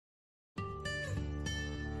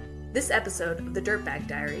This episode of the Dirtbag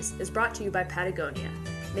Diaries is brought to you by Patagonia,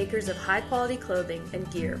 makers of high-quality clothing and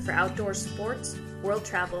gear for outdoor sports, world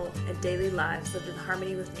travel, and daily lives lived in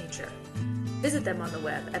harmony with nature. Visit them on the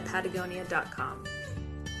web at patagonia.com.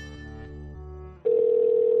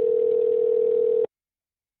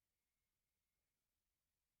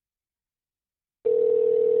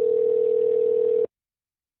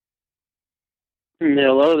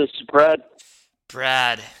 Hello, this is Brad.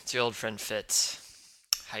 Brad, it's your old friend Fitz.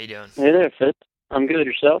 How you doing? Hey there, Fitz. I'm good.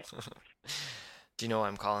 Yourself? Do you know why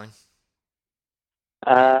I'm calling?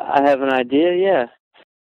 I have an idea, yeah.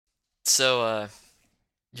 So,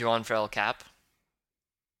 you on for El Cap?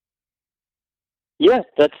 Yeah,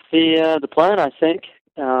 that's the plan, I think.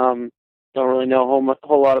 Don't really know a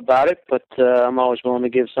whole lot about it, but I'm always willing to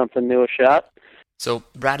give something new a shot. So,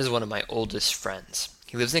 Brad is one of my oldest friends.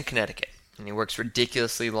 He lives in Connecticut, and he works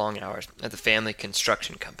ridiculously long hours at the family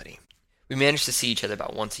construction company. We managed to see each other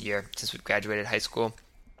about once a year since we graduated high school.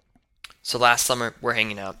 So last summer, we're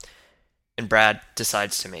hanging out, and Brad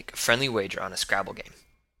decides to make a friendly wager on a Scrabble game.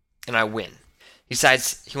 And I win. He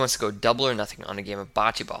decides he wants to go double or nothing on a game of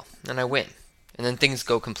bocce ball, and I win. And then things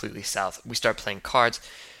go completely south. We start playing cards,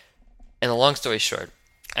 and the long story short,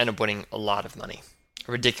 I end up winning a lot of money.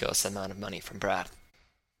 A ridiculous amount of money from Brad.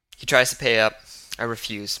 He tries to pay up, I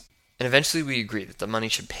refuse, and eventually we agree that the money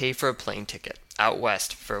should pay for a plane ticket out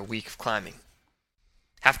west for a week of climbing.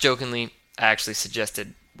 Half-jokingly, I actually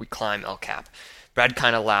suggested we climb El Cap. Brad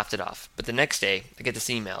kind of laughed it off, but the next day, I get this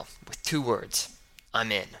email with 2 words.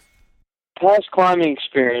 I'm in. Past climbing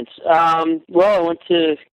experience. Well, I went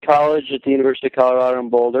to college at the University of Colorado in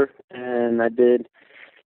Boulder, and I did a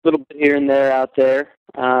little bit here and there out there,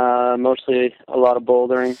 mostly a lot of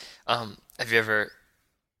bouldering. Have you ever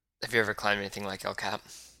climbed anything like El Cap?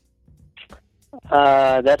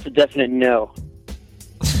 That's a definite no.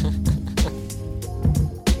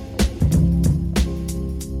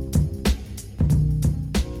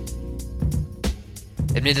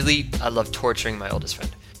 Admittedly, I love torturing my oldest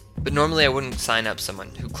friend, but normally I wouldn't sign up someone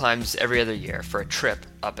who climbs every other year for a trip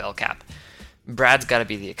up El Cap. Brad's got to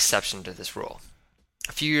be the exception to this rule.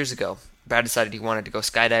 A few years ago, Brad decided he wanted to go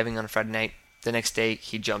skydiving on a Friday night. The next day,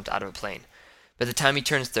 he jumped out of a plane. By the time he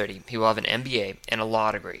turns 30, he will have an MBA and a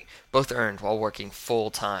law degree, both earned while working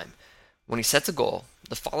full-time. When he sets a goal,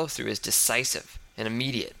 the follow-through is decisive and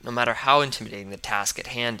immediate, no matter how intimidating the task at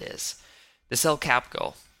hand is. This El Cap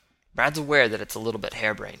goal, Brad's aware that it's a little bit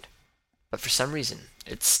harebrained, but for some reason,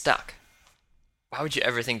 it's stuck. Why would you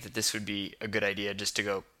ever think that this would be a good idea just to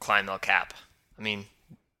go climb El Cap? I mean,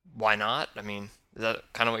 why not? I mean, is that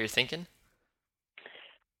kind of what you're thinking?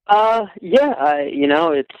 Yeah,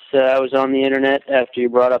 I was on the internet after you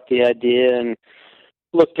brought up the idea and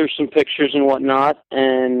looked through some pictures and whatnot,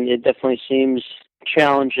 and it definitely seems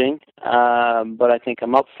challenging, but I think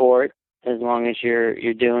I'm up for it as long as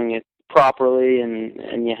you're doing it properly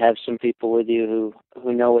and you have some people with you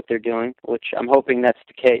who know what they're doing, which I'm hoping that's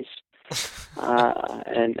the case.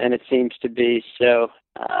 And it seems to be. So,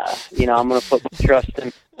 I'm going to put my trust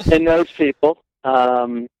in those people,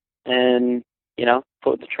 and,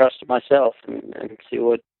 put the trust in myself and see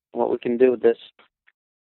what we can do with this.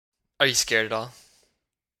 Are you scared at all?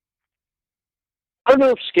 I don't know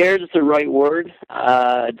if scared is the right word.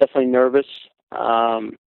 Definitely nervous,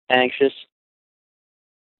 anxious.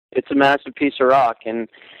 It's a massive piece of rock, and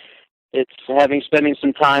it's spending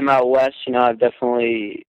some time out west. I've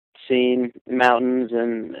definitely seen mountains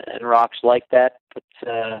and rocks like that, but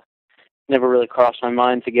never really crossed my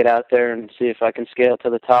mind to get out there and see if I can scale to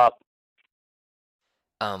the top.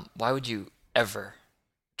 Why would you ever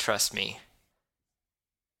trust me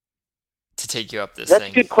to take you up this thing?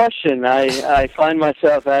 That's a good question. I find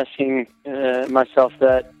myself asking myself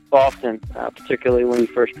that often, particularly when you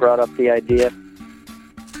first brought up the idea.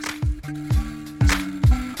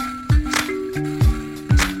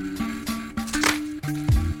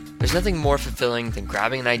 There's nothing more fulfilling than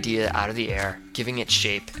grabbing an idea out of the air, giving it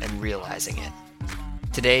shape, and realizing it.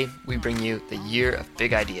 Today, we bring you the Year of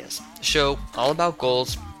Big Ideas, a show all about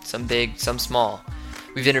goals, some big, some small.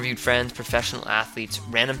 We've interviewed friends, professional athletes,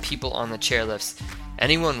 random people on the chairlifts,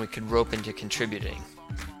 anyone we could rope into contributing.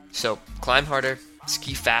 So, climb harder,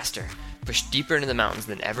 ski faster, push deeper into the mountains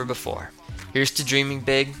than ever before. Here's to dreaming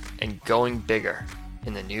big and going bigger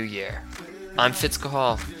in the new year. I'm Fitz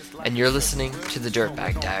Cahal, and you're listening to the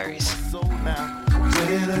Dirtbag Diaries.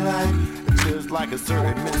 Like a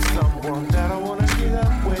certain miss someone that I wanna get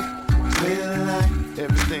up with. Feeling like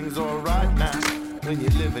everything's alright now. When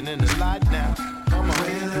you're living in the light now. Come on.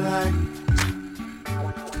 Feeling like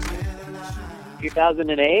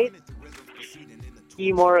 2008.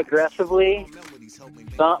 Ski more aggressively.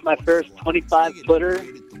 Bumped my first 25 footer.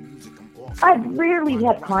 I rarely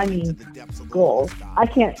have climbing goals. I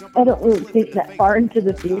don't really think that far into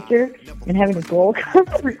the future, and having a goal kind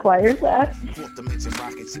of requires that.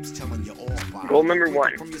 Goal number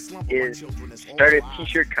 1 is start a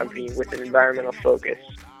t-shirt company with an environmental focus.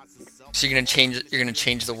 So you're gonna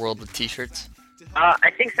change the world with t-shirts?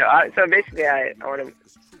 I think so. So basically, I want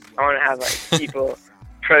to have like people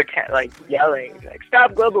protest, like yelling, like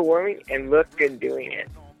stop global warming, and look good doing it.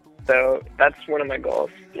 So that's one of my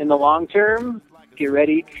goals. In the long term, get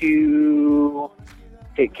ready to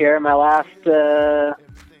take care of my last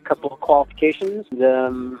couple of qualifications,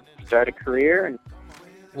 start a career. And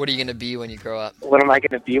What are you gonna be when you grow up? what am I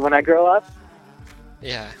going to be when I grow up?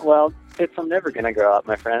 Yeah. Well, I'm never going to grow up,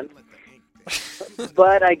 my friend.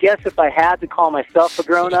 But I guess if I had to call myself a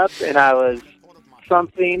grown-up and I was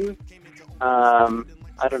something, I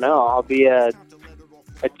don't know, I'll be a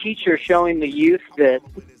teacher showing the youth that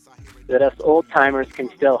us old-timers can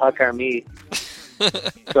still huck our meat.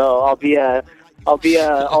 So I'll be a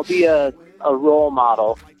role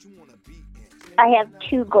model. I have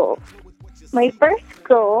 2 goals. My first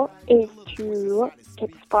goal is to get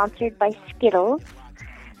sponsored by Skittles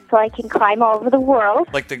so I can climb all over the world.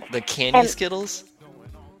 Like the candy Skittles?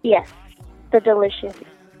 Yes, the delicious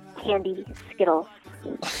candy Skittles.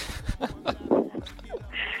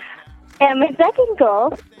 And my second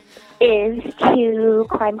goal is to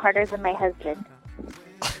climb harder than my husband,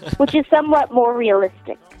 which is somewhat more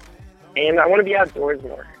realistic. And I want to be outdoors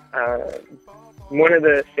more. One of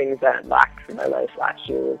the things that lacked in my life last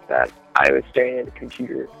year was that I was staring at a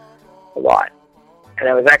computer a lot. And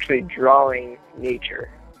I was actually drawing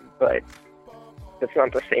nature, but that's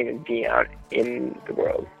not the same as being out in the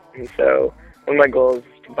world. And so one of my goals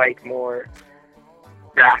is to bike more,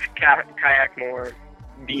 kayak more,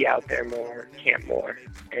 be out there more, camp more.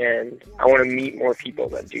 And I want to meet more people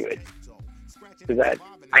that do it so that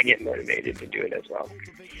I get motivated to do it as well.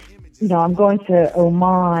 You know, I'm going to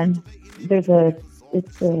Oman. There's a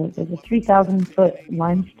 3,000-foot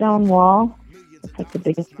limestone wall. It's like the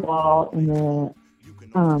biggest wall in the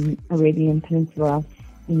Arabian Peninsula,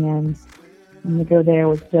 and I'm going to go there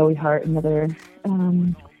with Zoe Hart, another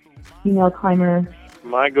female climber.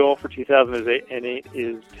 My goal for 2008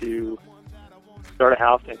 is to start a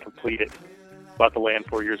house and complete it. Bought the land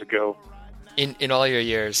 4 years ago. In all your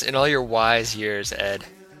years, in all your wise years, Ed,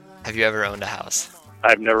 have you ever owned a house?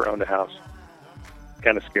 I've never owned a house.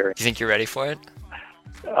 Kind of scary. Do you think you're ready for it?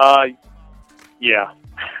 Yeah.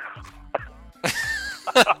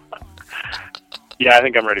 Yeah, I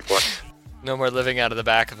think I'm ready for it. No more living out of the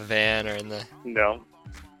back of a van or in the... No,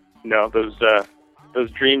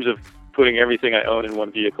 those dreams of putting everything I own in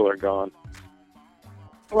one vehicle are gone.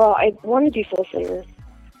 Well, I want to do Soul Singer,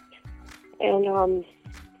 and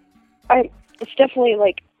it's definitely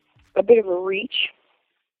like a bit of a reach,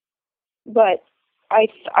 but I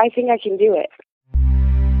think I can do it.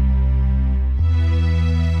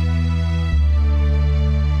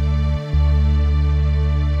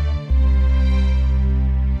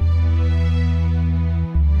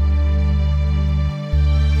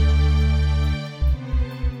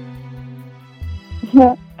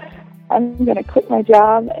 I'm going to quit my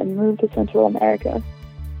job and move to Central America.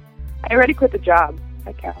 I already quit the job.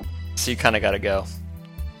 I can't. So you kind of got to go.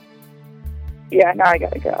 Yeah, now I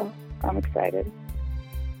got to go. I'm excited.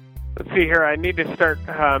 Let's see here. I need to start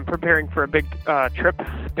preparing for a big trip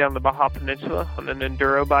down the Baja Peninsula on an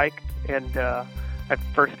enduro bike. And I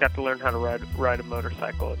first got to learn how to ride a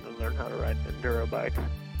motorcycle and then learn how to ride an enduro bike.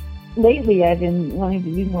 Lately, I've been wanting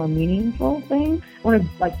to do more meaningful things. I want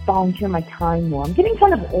to volunteer my time more. I'm getting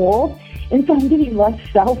kind of old, and so I'm getting less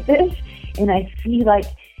selfish. And I see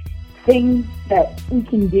things that we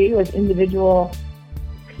can do as individual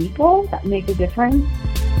people that make a difference.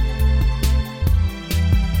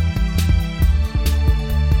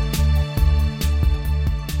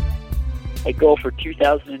 My goal for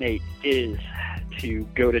 2008 is to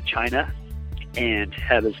go to China and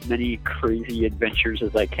have as many crazy adventures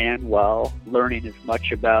as I can while learning as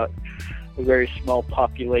much about a very small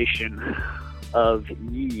population of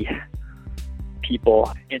Yi people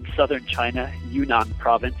in southern China, Yunnan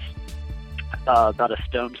province, about a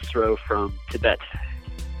stone's throw from Tibet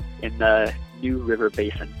in the New River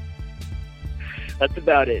Basin. That's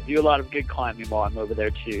about it. Do a lot of good climbing while I'm over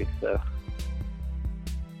there too, so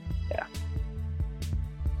yeah.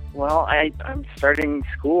 Well, I'm starting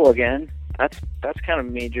school again. That's kind of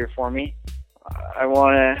major for me. I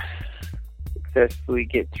want to successfully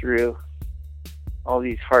get through all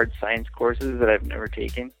these hard science courses that I've never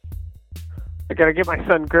taken. I got to get my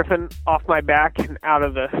son Griffin off my back and out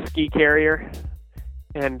of the ski carrier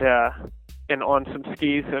and on some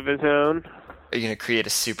skis of his own. Are you going to create a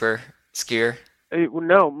super Skier?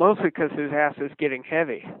 No, mostly because his ass is getting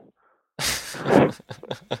heavy.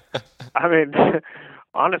 I mean,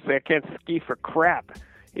 honestly, I can't ski for crap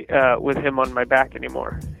with him on my back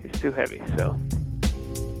anymore. He's too heavy, so...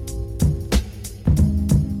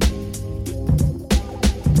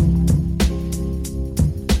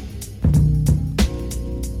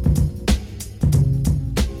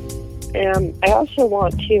 I also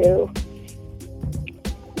want to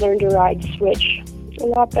learn to ride Switch a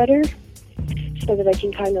lot better so that I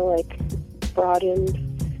can kind of like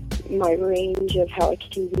broaden my range of how I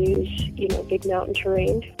can use, big mountain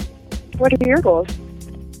terrain. What are your goals?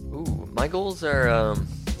 Ooh, my goals are,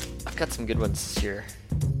 I've got some good ones this year.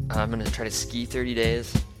 I'm going to try to ski 30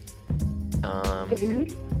 days. I'm going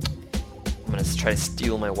to try to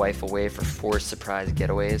steal my wife away for 4 surprise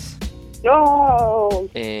getaways. Oh,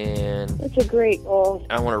 and that's a great goal.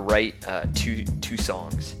 I want to write two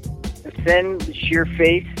songs. Ascend the sheer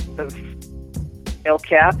face of El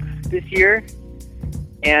Cap this year,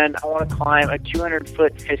 and I want to climb a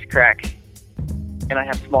 200-foot fish crack, and I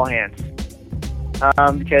have small hands.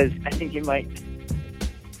 Because I think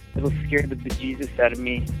it'll scare the bejesus out of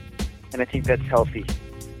me, and I think that's healthy.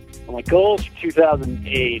 Well, my goals for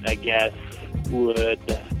 2008, I guess, would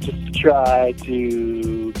just try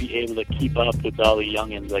to be able to keep up with all the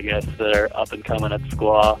youngins, I guess, that are up and coming at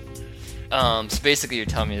Squaw. So basically you're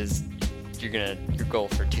telling me is your goal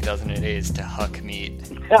for 2008 is to huck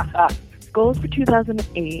meat. Goals for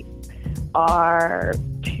 2008 are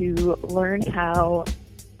to learn how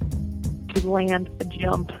to land a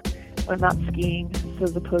jump when I'm not skiing, so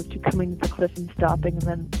as opposed to coming to the cliff and stopping and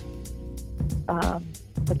then,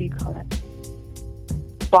 what do you call that?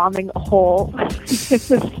 Bombing a hole in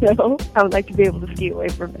the snow. I would like to be able to ski away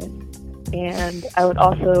from it. And I would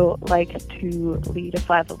also like to lead a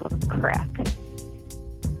 511 crack.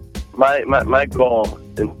 My goal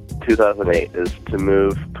in 2008 is to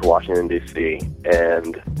move to Washington, D.C.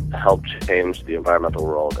 and help change the environmental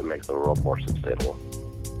world and make the world more sustainable.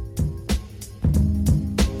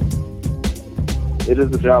 It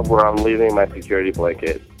is a job where I'm leaving my security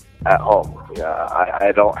blanket at home.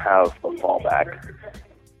 I don't have a fallback.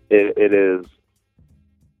 It is,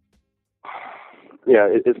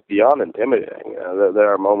 it's beyond intimidating.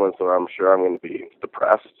 There are moments where I'm sure I'm going to be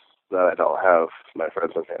depressed that I don't have my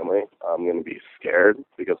friends and family. I'm going to be scared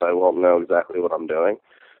because I won't know exactly what I'm doing.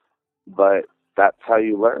 But that's how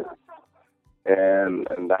you learn. And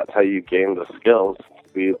that's how you gain the skills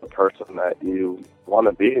to be the person that you want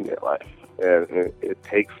to be in your life. And it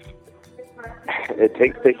takes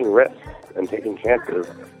taking risks and taking chances.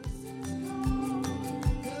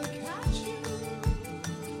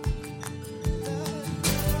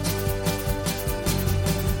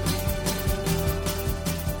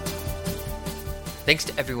 Thanks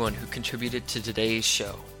to everyone who contributed to today's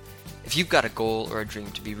show. If you've got a goal or a dream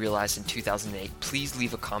to be realized in 2008, please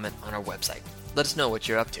leave a comment on our website. Let us know what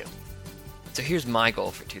you're up to. So here's my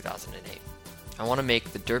goal for 2008. I want to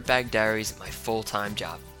make the Dirtbag Diaries my full-time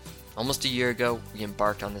job. Almost a year ago, we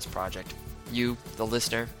embarked on this project. You, the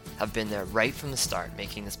listener, have been there right from the start,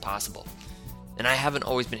 making this possible. And I haven't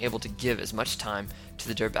always been able to give as much time to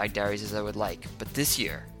the Dirtbag Diaries as I would like, but this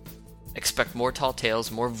year, expect more tall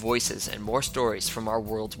tales, more voices, and more stories from our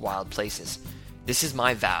world's wild places. This is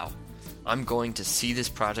my vow. I'm going to see this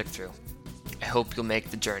project through. I hope you'll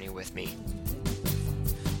make the journey with me.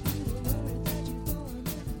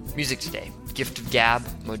 Music today: Gift of Gab,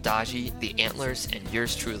 Modaji, The Antlers, and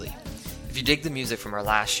yours truly. If you dig the music from our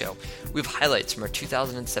last show, we have highlights from our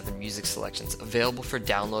 2007 music selections available for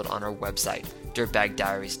download on our website,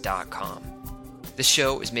 dirtbagdiaries.com. This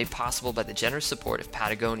show is made possible by the generous support of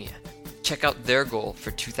Patagonia. Check out their goal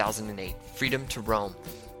for 2008, Freedom to Roam.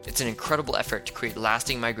 It's an incredible effort to create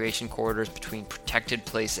lasting migration corridors between protected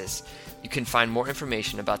places. You can find more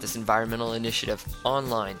information about this environmental initiative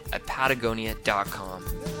online at patagonia.com.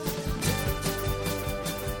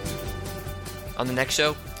 On the next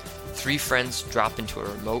show, 3 friends drop into a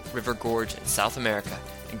remote river gorge in South America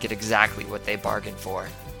and get exactly what they bargained for: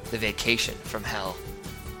 the vacation from hell.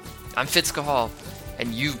 I'm Fitz Cahall,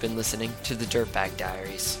 and you've been listening to the Dirtbag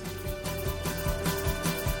Diaries.